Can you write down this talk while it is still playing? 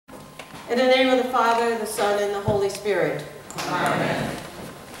In the name of the Father, the Son, and the Holy Spirit. Amen.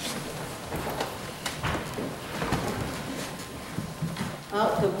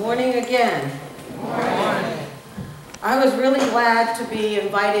 Well, good morning again. Good morning. I was really glad to be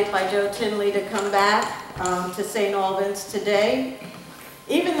invited by Joe Tinley to come back to St. Albans today.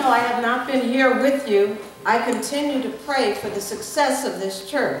 Even though I have not been here with you, I continue to pray for the success of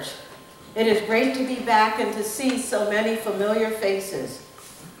this church. It is great to be back and to see so many familiar faces.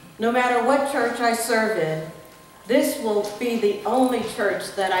 No matter what church I serve in, this will be the only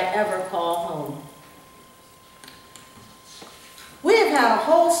church that I ever call home. We have had a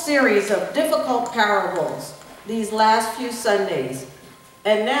whole series of difficult parables these last few Sundays,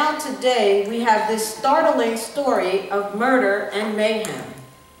 and now today we have this startling story of murder and mayhem.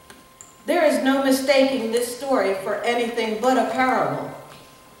 There is no mistaking this story for anything but a parable.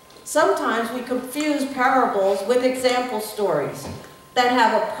 Sometimes we confuse parables with example stories that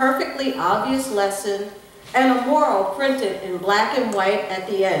have a perfectly obvious lesson and a moral printed in black and white at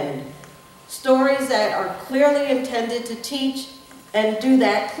the end. Stories that are clearly intended to teach and do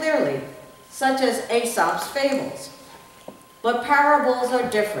that clearly, such as Aesop's fables. But parables are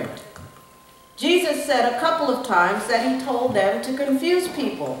different. Jesus said a couple of times that he told them to confuse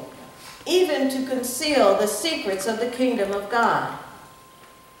people, even to conceal the secrets of the kingdom of God.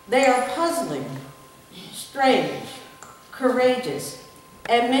 They are puzzling, strange, courageous,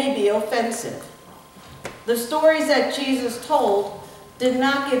 and maybe offensive. The stories that Jesus told did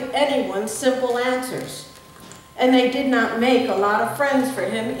not give anyone simple answers, and they did not make a lot of friends for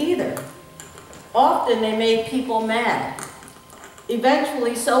him either. Often they made people mad.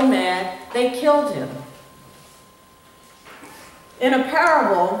 Eventually so mad, they killed him. In a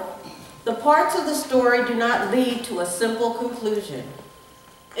parable, the parts of the story do not lead to a simple conclusion.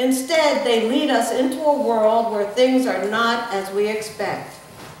 Instead, they lead us into a world where things are not as we expect.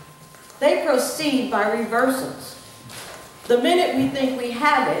 They proceed by reversals. The minute we think we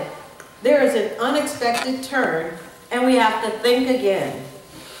have it, there is an unexpected turn, and we have to think again.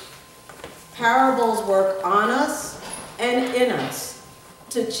 Parables work on us and in us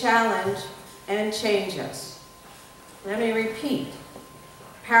to challenge and change us. Let me repeat.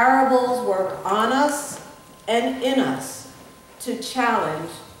 Parables work on us and in us to challenge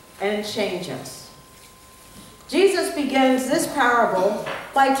and change us. Jesus begins this parable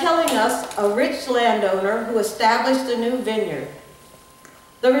by telling us a rich landowner who established a new vineyard.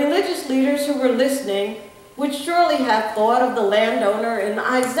 The religious leaders who were listening would surely have thought of the landowner in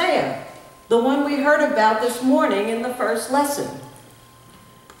Isaiah, the one we heard about this morning in the first lesson.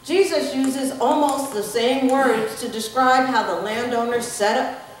 Jesus uses almost the same words to describe how the landowner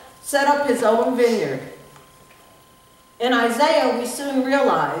set up his own vineyard. In Isaiah, we soon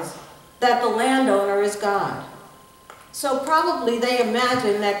realize that the landowner is God. So probably they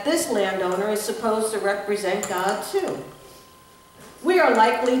imagine that this landowner is supposed to represent God too. We are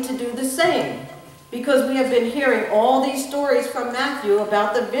likely to do the same because we have been hearing all these stories from Matthew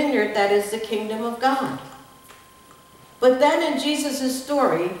about the vineyard that is the kingdom of God. But then in Jesus'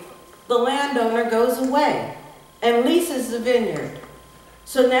 story, the landowner goes away and leases the vineyard.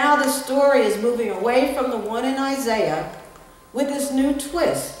 So now the story is moving away from the one in Isaiah with this new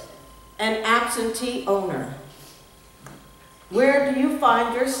twist, an absentee owner. Where do you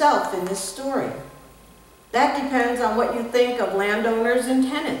find yourself in this story? That depends on what you think of landowners and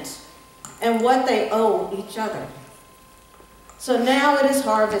tenants and what they owe each other. So now it is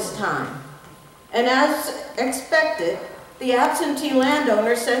harvest time. And as expected, the absentee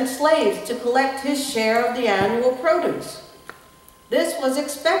landowner sent slaves to collect his share of the annual produce. This was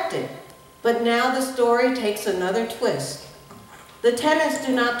expected, but now the story takes another twist. The tenants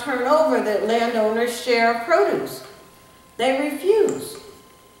do not turn over the landowner's share of produce. They refuse.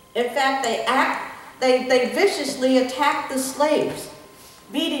 In fact, they viciously attack the slaves,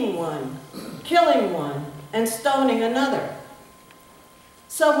 beating one, killing one, and stoning another.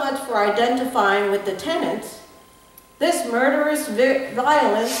 So much for identifying with the tenants. This murderous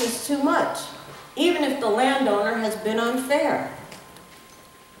violence is too much, even if the landowner has been unfair.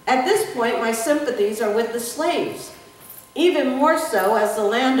 At this point, my sympathies are with the slaves, even more so as the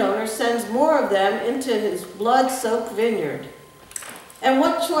landowner sends more of them into his blood-soaked vineyard. And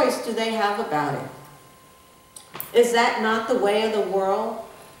what choice do they have about it? Is that not the way of the world,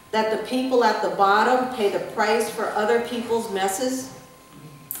 that the people at the bottom pay the price for other people's messes?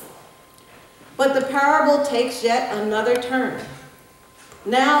 But the parable takes yet another turn.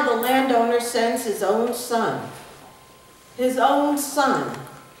 Now the landowner sends his own son. His own son,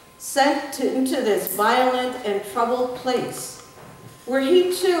 sent into this violent and troubled place, where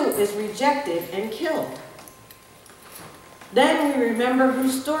he too is rejected and killed. Then we remember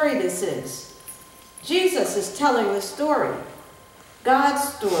whose story this is. Jesus is telling the story,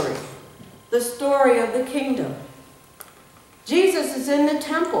 God's story, the story of the kingdom. Jesus is in the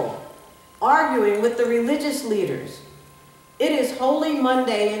temple, arguing with the religious leaders. It is Holy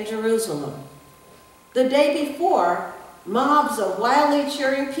Monday in Jerusalem. The day before, mobs of wildly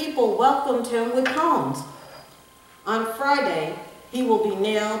cheering people welcomed him with poems. On Friday, he will be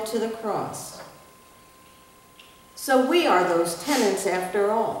nailed to the cross. So we are those tenants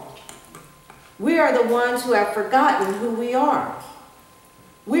after all. We are the ones who have forgotten who we are.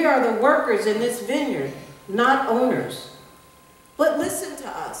 We are the workers in this vineyard, not owners. But listen to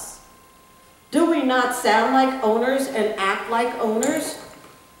us. Do we not sound like owners and act like owners?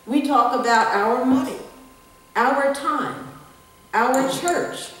 We talk about our money, our time, our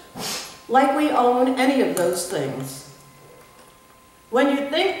church, like we own any of those things. When you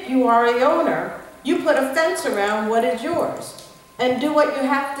think you are the owner, you put a fence around what is yours and do what you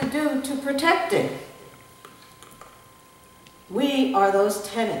have to do to protect it. We are those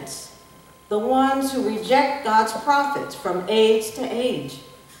tenants, the ones who reject God's prophets from age to age.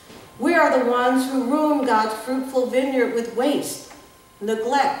 We are the ones who ruin God's fruitful vineyard with waste,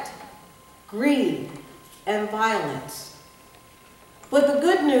 neglect, greed, and violence. But the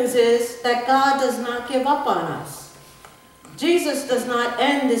good news is that God does not give up on us. Jesus does not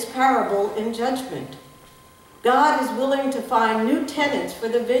end this parable in judgment. God is willing to find new tenants for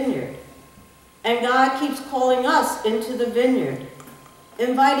the vineyard. And God keeps calling us into the vineyard,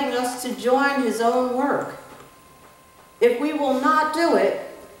 inviting us to join his own work. If we will not do it,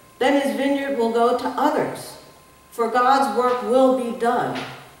 then his vineyard will go to others, for God's work will be done.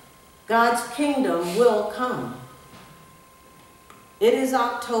 God's kingdom will come. It is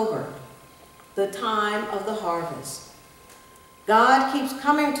October, the time of the harvest. God keeps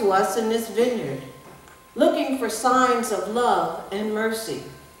coming to us in this vineyard, looking for signs of love and mercy,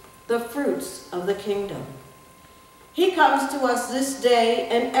 the fruits of the kingdom. He comes to us this day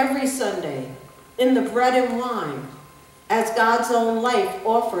and every Sunday in the bread and wine, as God's own life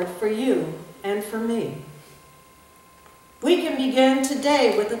offered for you and for me. We can begin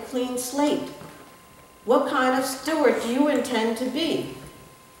today with a clean slate. What kind of steward do you intend to be?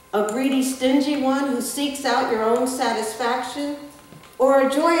 A greedy, stingy one who seeks out your own satisfaction? Or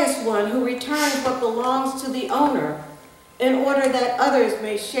a joyous one who returns what belongs to the owner in order that others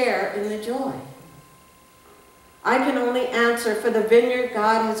may share in the joy? I can only answer for the vineyard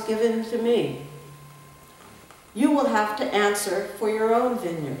God has given to me. You will have to answer for your own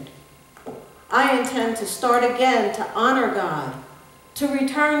vineyard. I intend to start again to honor God, to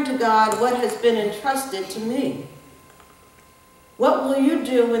return to God what has been entrusted to me. What will you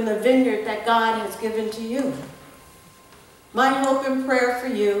do in the vineyard that God has given to you? My hope and prayer for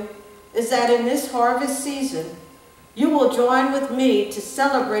you is that in this harvest season, you will join with me to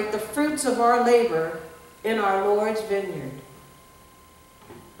celebrate the fruits of our labor in our Lord's vineyard.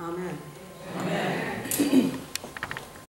 Amen. Amen.